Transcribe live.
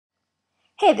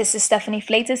Hey, this is Stephanie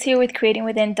Fleitas here with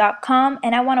CreatingWithin.com,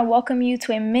 and I want to welcome you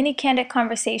to a mini candid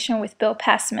conversation with Bill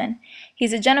Passman.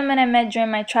 He's a gentleman I met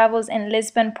during my travels in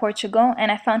Lisbon, Portugal,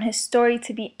 and I found his story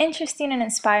to be interesting and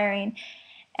inspiring.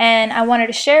 And I wanted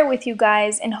to share it with you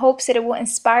guys in hopes that it will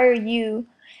inspire you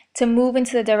to move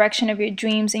into the direction of your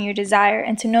dreams and your desire,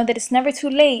 and to know that it's never too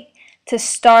late to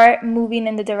start moving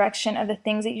in the direction of the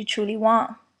things that you truly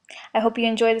want. I hope you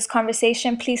enjoy this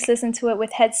conversation. Please listen to it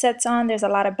with headsets on. There's a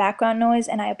lot of background noise,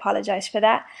 and I apologize for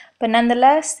that. But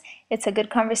nonetheless, it's a good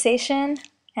conversation,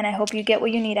 and I hope you get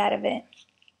what you need out of it.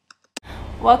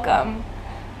 Welcome.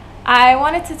 I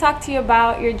wanted to talk to you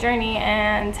about your journey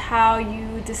and how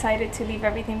you decided to leave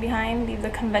everything behind, leave the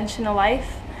conventional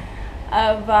life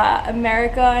of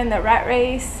America and the rat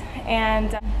race,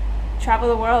 and travel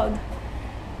the world.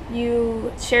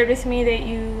 You shared with me that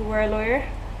you were a lawyer.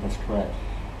 That's correct.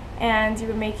 And you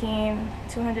were making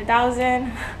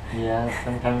 $200,000. Yeah,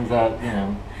 sometimes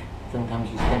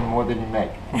sometimes you spend more than you make.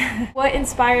 What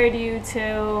inspired you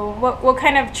to? What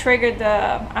kind of triggered the?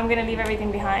 I'm gonna leave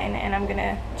everything behind and I'm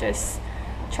gonna just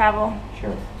travel.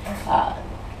 Sure.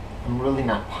 I'm really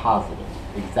not positive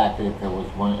exactly if there was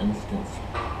one instance,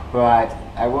 but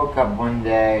I woke up one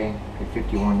day at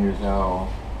 51 years old,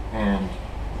 and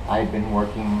I had been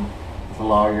working as a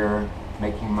lawyer,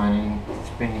 making money,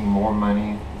 spending more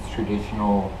money.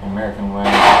 Traditional American way,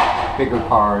 bigger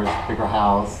cars, bigger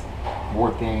house, more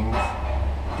things.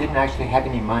 Didn't actually have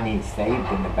any money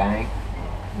saved in the bank,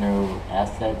 no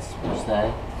assets per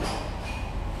se.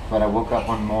 But I woke up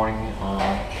one morning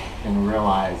and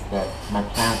realized that my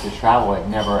plans to travel had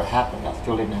never happened. I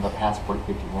still didn't have a passport at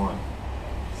 51.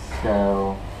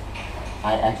 So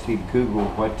I actually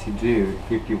Googled what to do at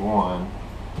 51,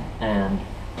 and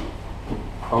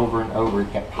over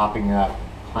it kept popping up.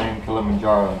 Climbing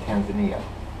Kilimanjaro in Tanzania.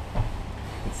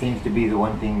 It seems to be the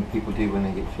one thing people do when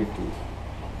they get 50.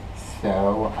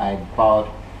 So I bought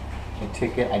a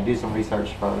ticket. I did some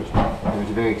research first. It was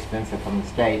very expensive from the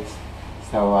States.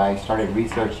 So I started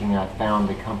researching, and I found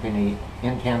a company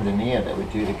in Tanzania that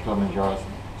would do the Kilimanjaro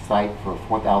site for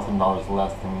 $4,000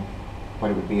 less than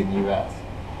what it would be in the US.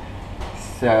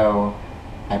 So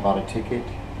I bought a ticket,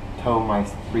 told my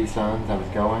 3 sons I was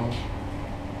going.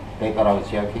 They thought I was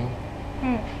joking.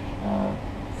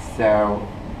 So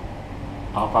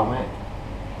off I went,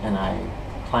 and I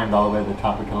climbed all the way to the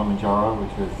top of Kilimanjaro,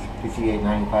 which was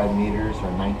 5895 meters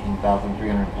or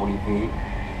 19,340 feet,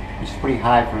 which is pretty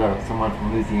high for someone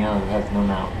from Louisiana that has no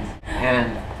mountains.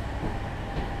 And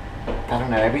I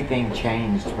don't know, everything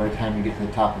changed by the time you get to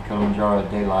the top of Kilimanjaro at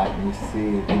daylight and you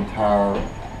see the entire,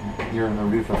 you're on the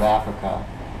roof of Africa.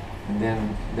 And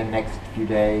then the next few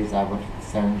days I went to the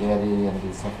Serengeti and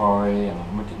did safari, and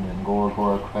I went to the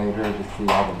Ngorongoro crater to see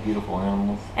all the beautiful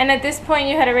animals. And at this point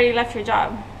you had already left your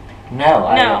job? No.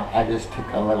 I just took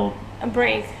a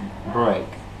break.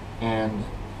 And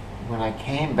when I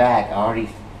came back,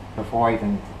 before I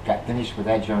even got finished with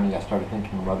that journey, I started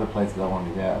thinking of other places I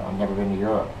wanted to go. I've never been to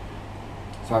Europe.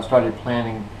 So I started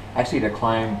planning actually to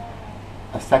climb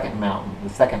a second mountain.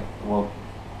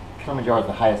 Kilimanjaro is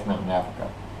the highest mountain in Africa.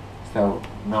 So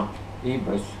Mount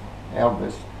Elbrus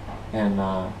in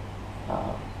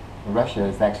Russia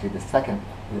is actually the second.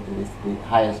 It's the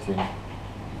highest in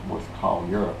what's called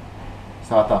Europe.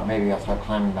 So I thought maybe I'll start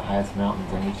climbing the highest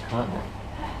mountains on each continent.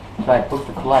 So I booked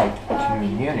a flight to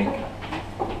Munich,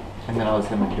 and then I was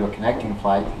going to do a connecting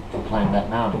flight to climb that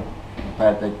mountain.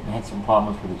 But they had some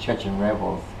problems with the Chechen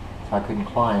rebels, so I couldn't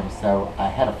climb. So I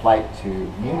had a flight to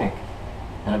Munich,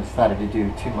 and I decided to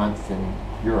do 2 months in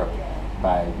Europe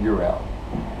by Euro.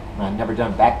 And I'd never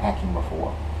done backpacking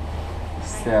before.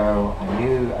 So I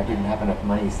knew I didn't have enough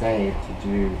money saved to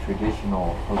do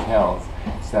traditional hotels,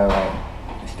 so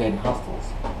I stayed in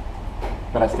hostels.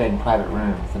 But I stayed in private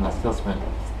rooms, and I still spent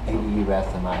 $80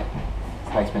 US a night.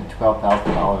 So I spent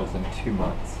 $12,000 in 2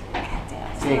 months,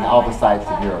 seeing all the sights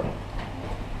of Europe.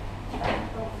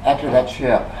 After that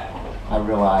trip, I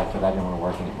realized that I didn't want to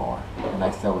work anymore, and I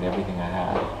sold everything I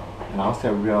had. And I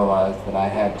also realized that I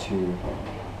had to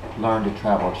learn to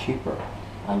travel cheaper.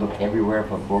 I looked everywhere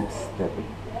for books that would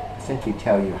essentially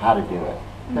tell you how to do it.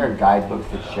 There are guidebooks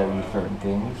that show you certain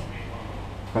things,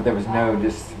 but there was no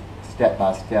just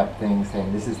step-by-step thing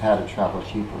saying this is how to travel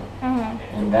cheaper.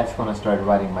 And that's when I started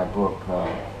writing my book,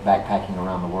 Backpacking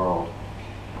Around the World,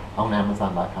 on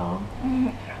Amazon.com.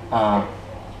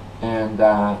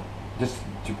 Just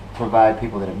to provide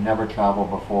people that have never traveled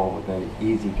before with an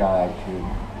easy guide to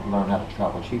learn how to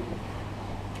travel cheaply.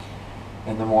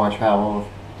 And the more I traveled,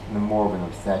 the more of an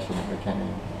obsession it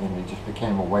became, and it just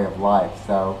became a way of life.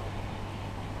 So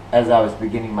as I was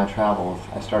beginning my travels,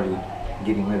 I started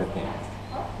getting rid of things.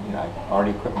 I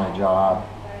already quit my job.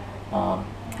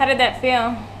 How did that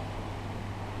feel?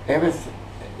 It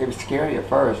was scary at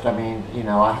first. I mean,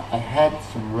 I had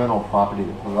some rental property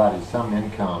that provided some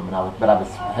income, and I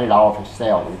had it all for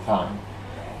sale at the time.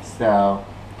 So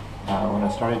when I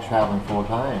started traveling full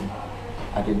time,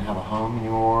 I didn't have a home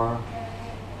anymore.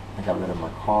 I got rid of my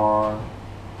car.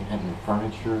 Didn't have any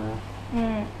furniture.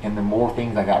 And the more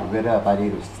things I got rid of, I'd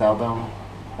either sell them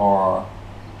or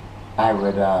I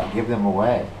would give them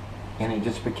away. And it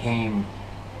just became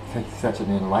such an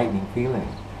enlightening feeling.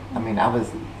 I mean, I was,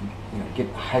 get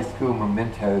high school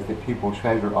mementos that people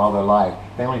treasure all their life.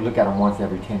 They only look at them once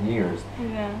every 10 years.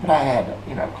 Yeah. But I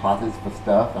had, closets for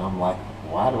stuff, and I'm like,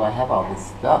 why do I have all this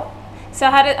stuff? So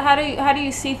how do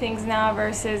you see things now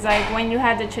versus like when you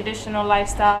had the traditional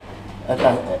lifestyle?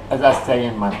 As I say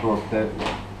in my book,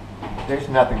 there's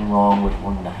nothing wrong with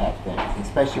wanting to have things,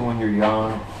 especially when you're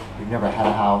young. You've never had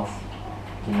a house.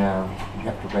 You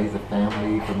have to raise a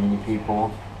family. For many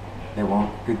people, they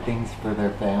want good things for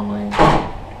their family.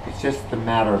 It's just a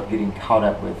matter of getting caught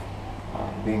up with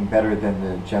being better than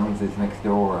the Joneses next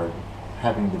door, or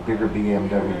having the bigger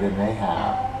BMW than they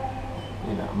have.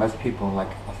 Most people in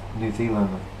like New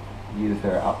Zealand use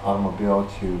their automobile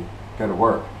to go to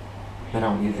work. They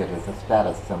don't use it as a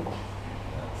status symbol.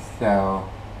 So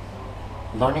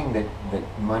learning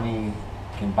that money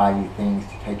can buy you things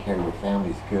to take care of your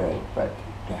family is good, but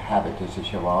to have it just to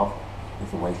show off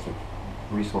is a waste of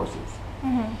resources.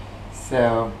 Mm-hmm.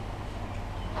 So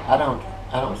I don't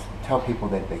tell people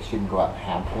that they shouldn't go out and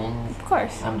have things. Of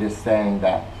course. I'm just saying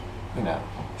that,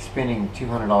 spending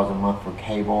 $200 a month for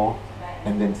cable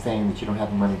and then saying that you don't have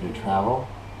the money to travel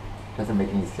doesn't make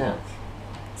any sense.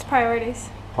 It's priorities.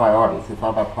 Priorities. It's all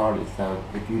about priorities. So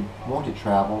if you want to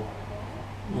travel,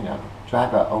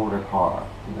 drive an older car,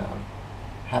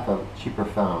 have a cheaper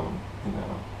phone,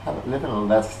 live in a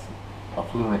less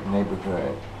affluent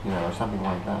neighborhood, or something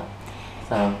like that.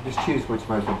 So just choose what's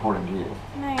most important to you.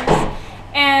 Nice.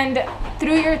 And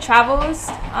through your travels,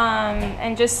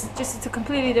 and just it's a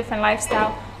completely different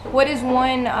lifestyle, what is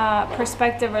one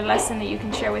perspective or lesson that you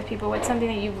can share with people? What's something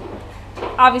that you've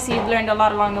learned a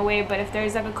lot along the way, but if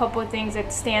there's like a couple of things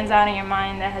that stands out in your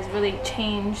mind that has really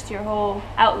changed your whole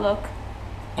outlook?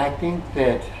 I think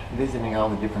that visiting all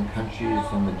the different countries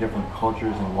and the different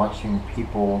cultures and watching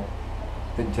people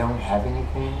that don't have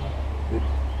anything,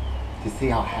 to see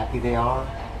how happy they are.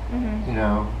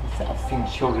 Mm-hmm. I've seen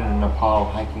children in Nepal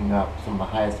hiking up some of the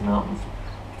highest mountains,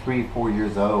 3-4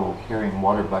 years old, carrying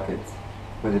water buckets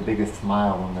with the biggest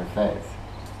smile on their face.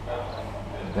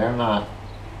 They're not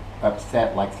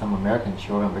upset like some American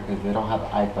children because they don't have an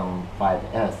iPhone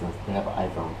 5S, they have an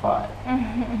iPhone 5.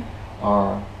 Mm-hmm.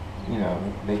 Or,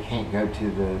 they can't go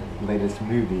to the latest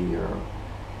movie, or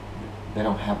they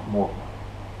don't have more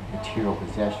material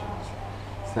possessions.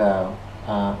 So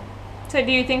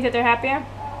do you think that they're happier?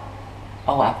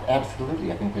 Oh,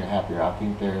 absolutely. I think they're happier. I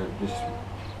think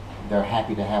they're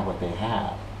happy to have what they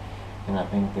have. And I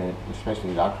think that,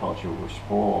 especially in our culture, we're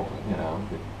spoiled,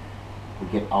 that we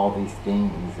get all these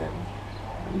things,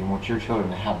 and you want your children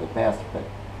to have the best, but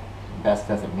best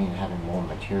doesn't mean having more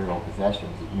material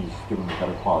possessions. It means giving them a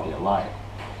better quality of life.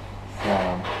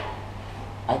 So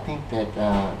I think that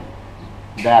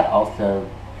that also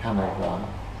kind of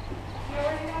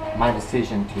my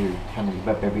decision to kind of give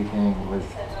up everything was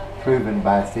proven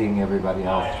by seeing everybody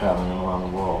else traveling around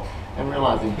the world and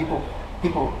realizing people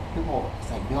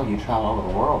say, Bill, you travel all over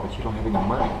the world, but you don't have any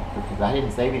money. Because I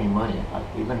didn't save any money.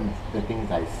 Even the things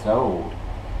I sold,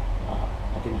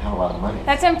 I didn't have a lot of money.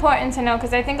 That's important to know,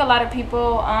 because I think a lot of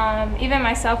people, even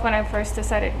myself when I first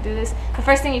decided to do this, the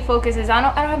first thing you focus is, I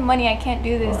don't have money, I can't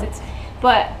do this. Right.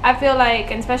 But I feel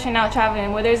like, and especially now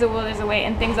traveling, where there's a will, there's a way,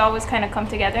 and things always kind of come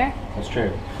together. That's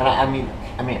true. And I mean,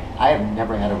 I have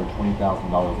never had over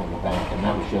 $20,000 in the bank, and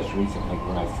that was just recently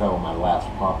when I sold my last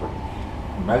property.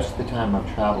 Most of the time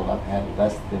I've traveled, I've had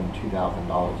less than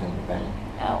 $2,000 in the bank.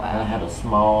 Oh, wow. And I had a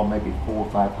small, maybe $400 or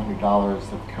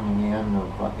 $500 of coming in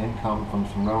of income from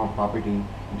some rental property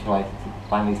until I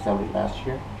finally sold it last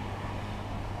year.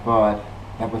 But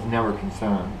that was never a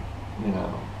concern. It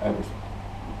was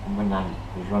when I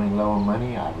was running low on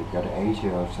money, I would go to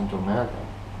Asia or Central America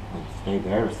and stay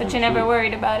there. But you never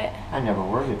worried about it. I never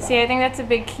worried about it. See, I think that's a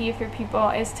big key for people,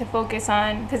 is to focus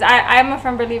on, because I'm a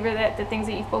firm believer that the things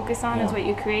that you focus on is what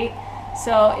you create.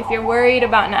 So if you're worried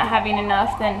about not having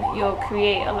enough, then you'll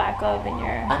create a lack of in your...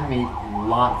 I meet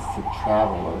lots of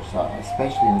travelers,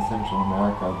 especially in Central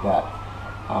America, that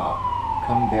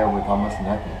come there with almost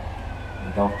nothing.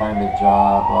 And they'll find a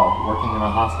job working in a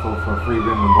hostel for free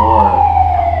room and board,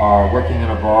 or working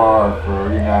in a bar for,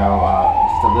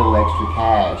 just a little extra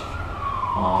cash.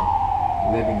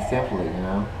 living simply, you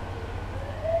know.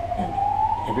 And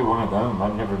every one of them,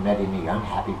 I've never met any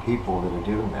unhappy people that are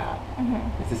doing that.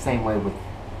 It's the same way with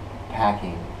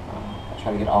packing. I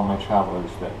try to get all my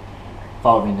travelers that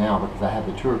follow me now, because I have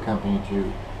the tour company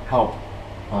to help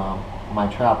my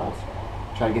travels.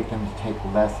 Try to get them to take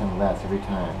less and less every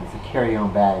time. It's a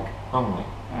carry-on bag only.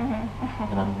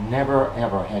 And I've never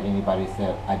ever had anybody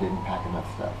say I didn't pack enough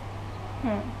stuff.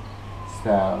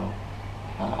 So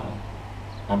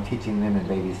I'm teaching them in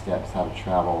baby steps how to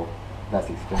travel less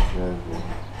expensive and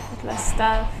With less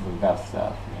stuff. with less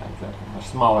stuff. Yeah, exactly. A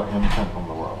smaller imprint on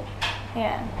the world.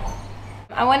 Yeah.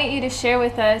 I wanted you to share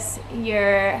with us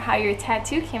how your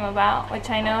tattoo came about, which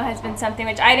I know has been something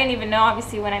which I didn't even know,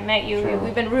 obviously, when I met you. Sure.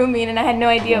 We've been rooming, and I had no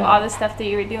idea of all the stuff that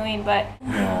you were doing, but...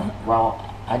 Yeah,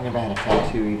 well, I never had a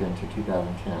tattoo either until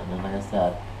 2010. And like I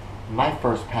said, my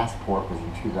first passport was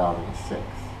in 2006.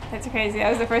 That's crazy. That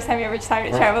was the first time you ever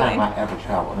started First traveling. time I ever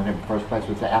traveled. And the first place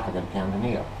was to Africa,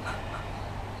 Tanzania.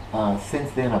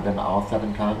 Since then, I've been to all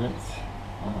 7 continents.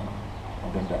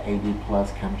 I've been to 80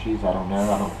 plus countries. I don't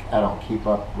know. I don't keep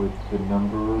up with the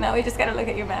number. No, we just got to look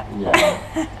at your map.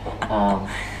 Yeah.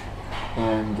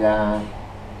 And the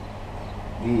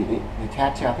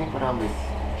tattoo, I think when I was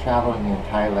traveling in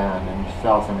Thailand and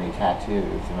saw so many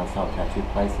tattoos and I saw tattoo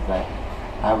places, I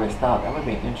always thought that would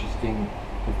be interesting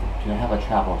to have a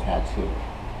travel tattoo.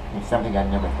 It's something I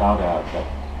never thought of, but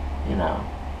you know,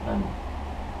 I'm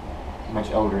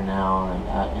much older now, and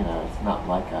you know, it's not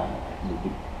like I would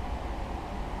be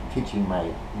teaching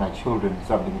my children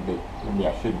something that maybe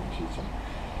I shouldn't teach them.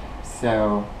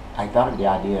 So I thought of the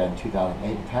idea in 2008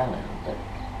 in Thailand, but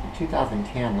in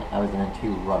 2010 I was in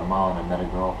Antigua, Guatemala, and I met a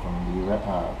girl from the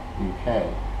UK.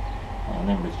 Her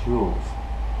name was Jules,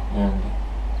 and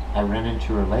I ran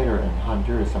into her later in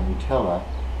Honduras on Utila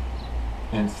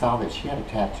and saw that she had a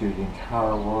tattoo the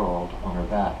entire world on her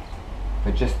back,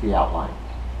 but just the outline.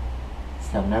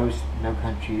 So no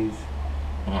countries,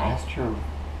 and I asked her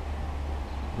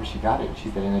where she got it. She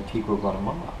said in Antigua,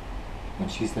 Guatemala. And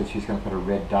she said she's going to put a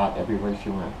red dot everywhere she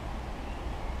went.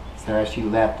 So as she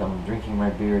left, I'm drinking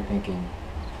my beer thinking,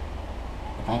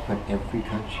 if I put every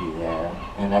country there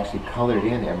and actually colored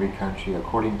in every country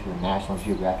according to the National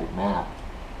Geographic map,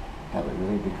 that would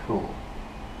really be cool.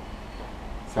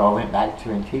 So I went back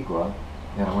to Antigua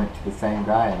and I went to the same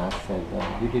guy and I said,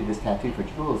 you did this tattoo for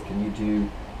Jules, can you do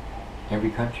every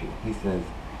country? He says,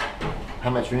 how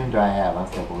much room do I have? I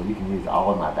said, well, you can use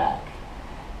all of my back.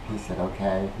 He said,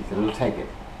 okay. He said, it'll take it.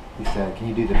 He said, can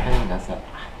you do the pain? I said,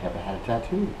 I never had a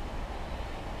tattoo.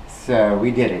 So we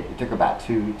did it. It took about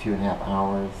 2.5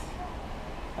 hours.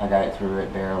 I got it through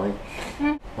it barely.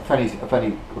 A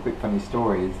quick funny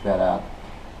story is that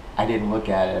I didn't look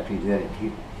at it after he did it.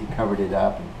 He covered it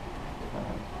up and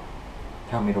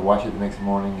told me to wash it the next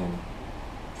morning, and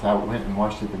so I went and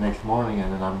washed it the next morning,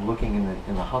 and then I'm looking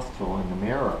in the hostel in the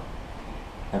mirror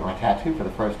at my tattoo for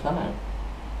the first time.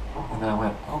 And then I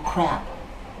went, oh crap,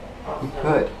 he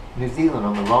put New Zealand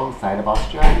on the wrong side of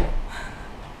Australia.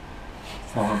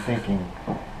 So I'm thinking,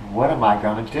 what am I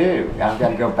going to do? I've got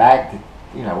to go back to,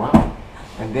 you know, well,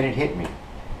 and then it hit me.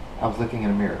 I was looking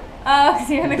in a mirror. Oh, because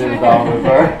you're looking It was all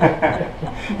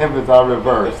reversed. It was all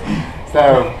reversed.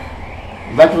 So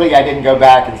luckily I didn't go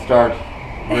back and start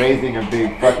raising a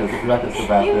big ruckus about this.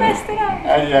 You messed it up.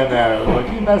 Yeah, no.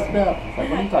 Like, you messed it up. It's like,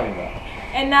 what are you talking about?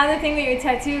 And now the thing with your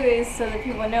tattoo is, so that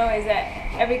people know, is that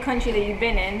every country that you've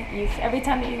been in, every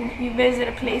time that you visit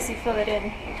a place, you fill it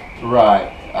in.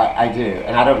 Right, I do.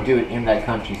 And I don't do it in that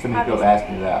country. Some people ask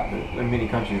me that. But in many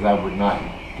countries I would not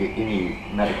get any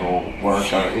medical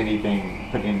work or anything,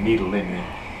 put in a needle in me.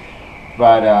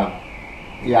 But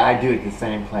yeah, I do it the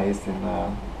same place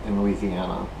in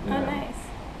Louisiana. Oh, nice.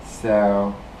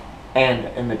 So, and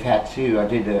in the tattoo, I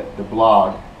did the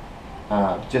blog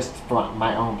just for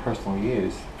my own personal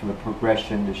use, for the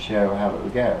progression to show how it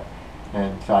would go.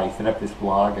 And so I set up this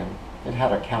blog, and it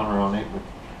had a counter on it with,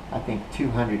 I think,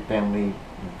 200 family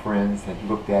and friends had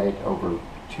looked at it over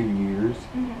 2 years.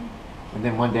 Mm-hmm. And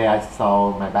then one day I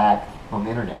saw my back on the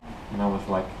internet, and I was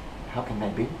like, how can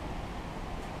that be?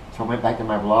 So I went back to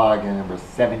my blog, and there were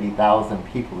 70,000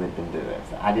 people that had been doing it.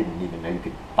 So I didn't even know you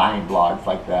could find blogs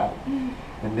like that.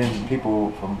 Mm-hmm. And then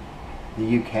people from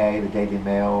the UK, the Daily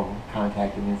Mail,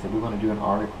 contacted me and said, we want to do an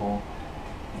article.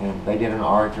 And they did an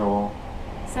article.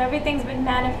 So everything's been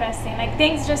manifesting. Like,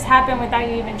 things just happen without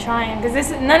you even trying.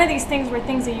 Because none of these things were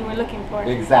things that you were looking for.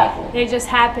 Exactly. They just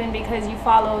happened because you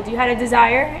had a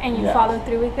desire and you followed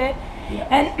through with it. Yeah.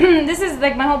 And this is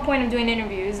like my whole point of doing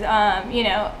interviews. You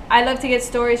know, I love to get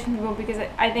stories from people because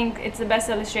I think it's the best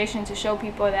illustration to show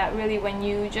people that really when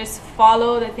you just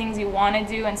follow the things you want to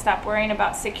do and stop worrying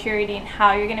about security and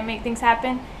how you're going to make things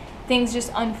happen, things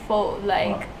just unfold.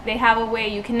 Like, they have a way.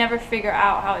 You can never figure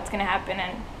out how it's going to happen.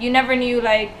 And you never knew,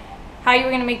 like, how you were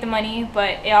going to make the money,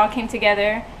 but it all came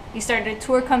together. You started a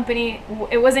tour company.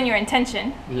 It wasn't your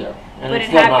intention. Yeah, and but it's it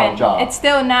still happened. not a job. It's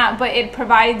still not, but it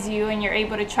provides you and you're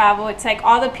able to travel. It's like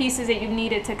all the pieces that you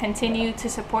needed to continue to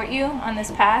support you on this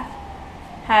path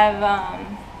have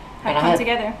come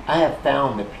together. I have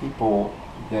found that people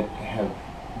that have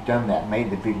done that, made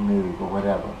the big move or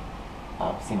whatever.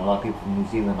 I've seen a lot of people from New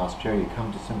Zealand, Australia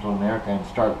come to Central America and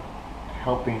start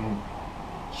helping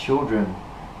children,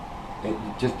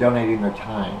 just donating their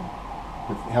time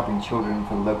with helping children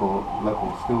for local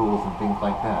schools and things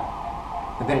like that.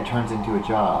 But then it turns into a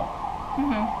job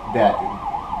that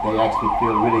they actually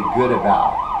feel really good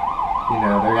about. You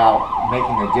know, they're out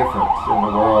making a difference in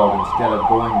the world instead of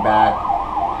going back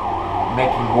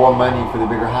making more money for the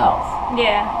bigger house.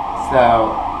 Yeah.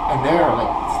 So, and they're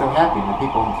like so happy. The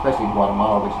people, especially in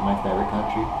Guatemala, which is my favorite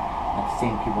country, I've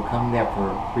seen people come there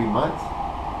for 3 months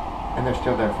and they're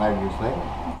still there 5 years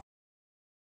later.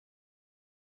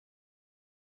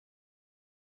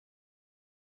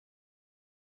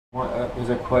 There's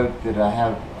a quote that I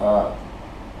have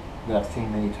that I've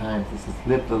seen many times. It says,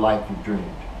 "Live the life you've dreamed."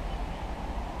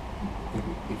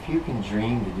 If you can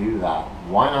dream to do that,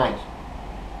 why not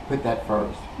put that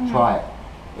first? Try it.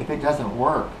 If it doesn't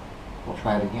work, we'll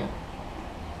try it again.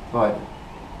 But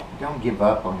don't give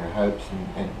up on your hopes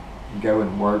and go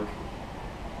and work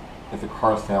as a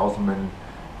car salesman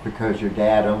because your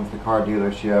dad owns the car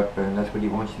dealership and that's what he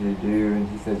wants you to do, and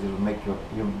he says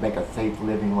you'll make a safe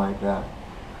living like that.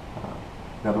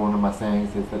 Another one of my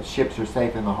sayings is that ships are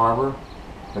safe in the harbor,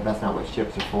 but that's not what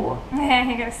ships are for. Yeah,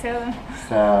 you gotta sail them.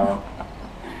 So,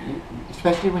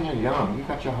 especially when you're young, you've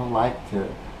got your whole life to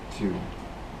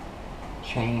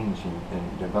change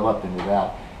and develop into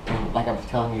that. And like I was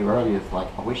telling you earlier, it's like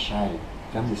I wish I had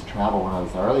done this travel when I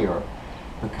was earlier,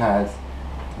 because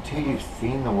until you've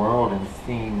seen the world and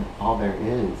seen all there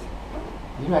is,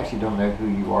 you actually don't know who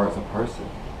you are as a person.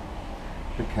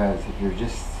 Because if you're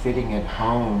just sitting at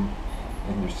home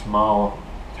in your small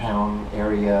town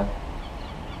area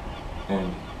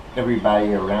and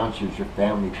everybody around you is your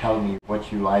family telling you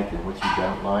what you like and what you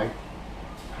don't like,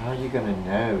 how are you going to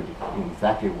know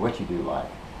exactly what you do like?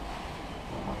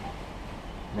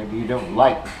 Maybe you don't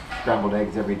like scrambled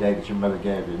eggs every day that your mother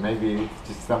gave you. Maybe it's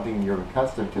just something you're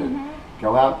accustomed to.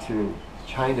 Go out to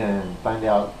China and find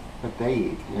out what they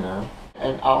eat, you know.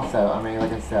 And also, I mean,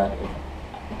 like I said,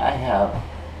 I have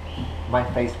my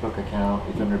Facebook account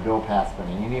is under Bill Passman,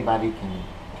 and anybody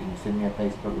can send me a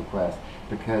Facebook request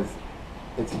because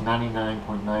it's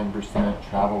 99.9%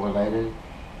 travel related,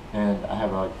 and I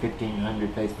have like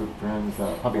 1,500 Facebook friends,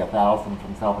 probably 1,000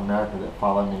 from South America that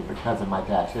follow me because of my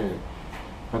tattoo.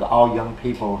 But all young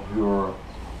people who are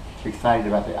excited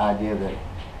about the idea that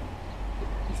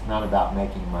it's not about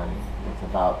making money, it's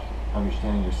about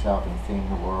understanding yourself and seeing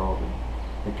the world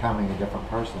and becoming a different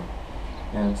person.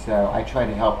 And so I try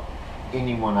to help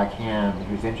anyone I can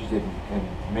who's interested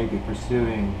in maybe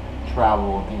pursuing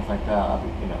travel and things like that. I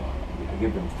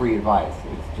give them free advice.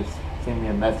 It's just send me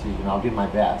a message and I'll do my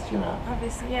best, you know.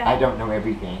 Obviously, yeah. I don't know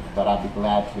everything, but I'd be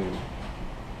glad to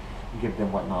give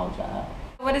them what knowledge I have.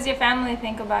 What does your family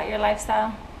think about your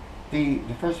lifestyle? The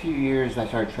first few years I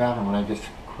started traveling, when I just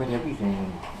quit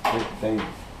everything, and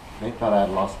they thought I had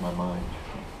lost my mind.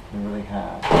 They really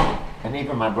had. And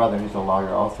even my brother, who's a lawyer,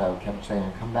 also kept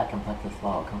saying, "Come back and practice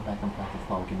law. Come back and practice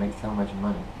law. We can make so much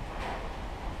money."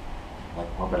 Like,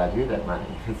 what would I do that money?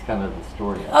 It's kind of the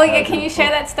story. Oh yeah, can you share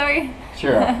that story?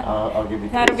 Sure, I'll give you.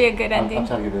 That'll be a good ending. I'll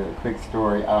tell you the quick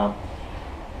story.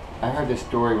 I heard this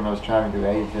story when I was traveling through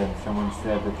Asia, and someone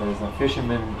said that there's a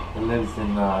fisherman that lives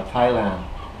in Thailand,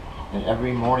 and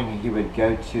every morning he would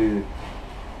go to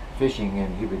fishing,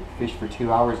 and he would fish for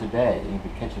 2 hours a day, and he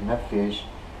would catch enough fish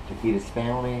to feed his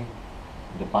family,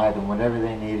 and to buy them whatever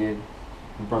they needed,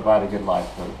 and provide a good life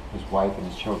for his wife and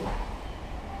his children.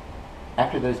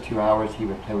 After those 2 hours, he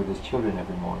would play with his children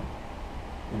every morning.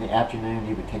 In the afternoon,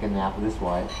 he would take a nap with his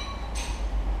wife.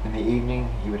 In the evening,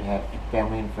 he would have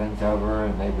family and friends over,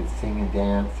 and they would sing and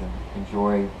dance and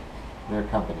enjoy their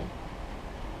company.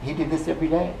 He did this every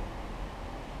day.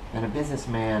 And a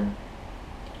businessman,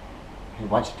 he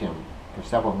watched him for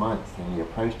several months, and he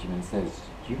approached him and says,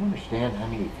 "Do you understand how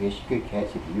many fish you could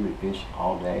catch if you would fish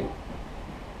all day?"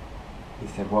 He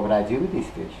said, "What would I do with these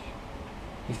fish?"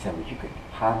 He said, "Well, you could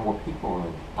hire more people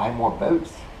and buy more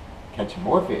boats, catch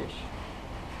more fish."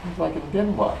 He's like, "And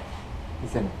then what?" He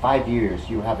said, in 5 years,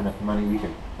 you have enough money, you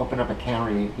could open up a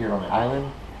cannery here on the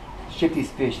island, ship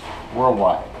these fish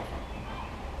worldwide.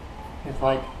 It's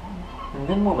like, and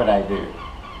then what would I do?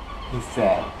 He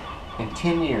said, in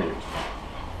 10 years,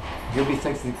 you'll be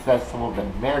so successful that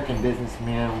American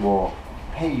businessmen will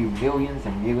pay you millions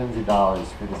and millions of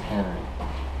dollars for this cannery.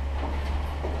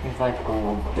 He's like,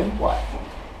 well, then what?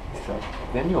 He said,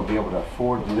 then you'll be able to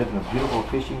afford to live in a beautiful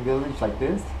fishing village like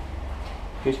this,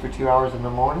 fish for 2 hours in the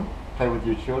morning, play with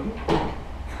your children.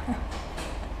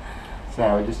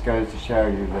 So it just goes to show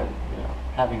you that, you know,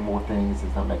 having more things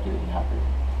does not make you any happier.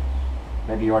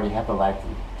 Maybe you already have the life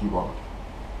that you want.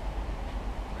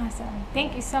 Awesome.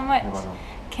 Thank you so much. You're welcome.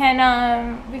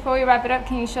 Can, before we wrap it up,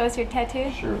 can you show us your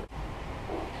tattoo? Sure.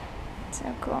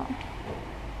 So cool.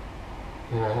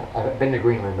 Yeah, I've been to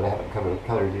Greenland, but I haven't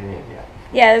colored it in yet.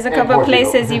 Yeah, there's a And couple of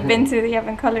Portugal. places you've been to that you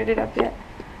haven't colored it up yet.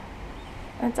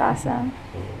 That's awesome.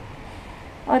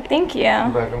 Well, thank you. You're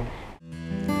welcome.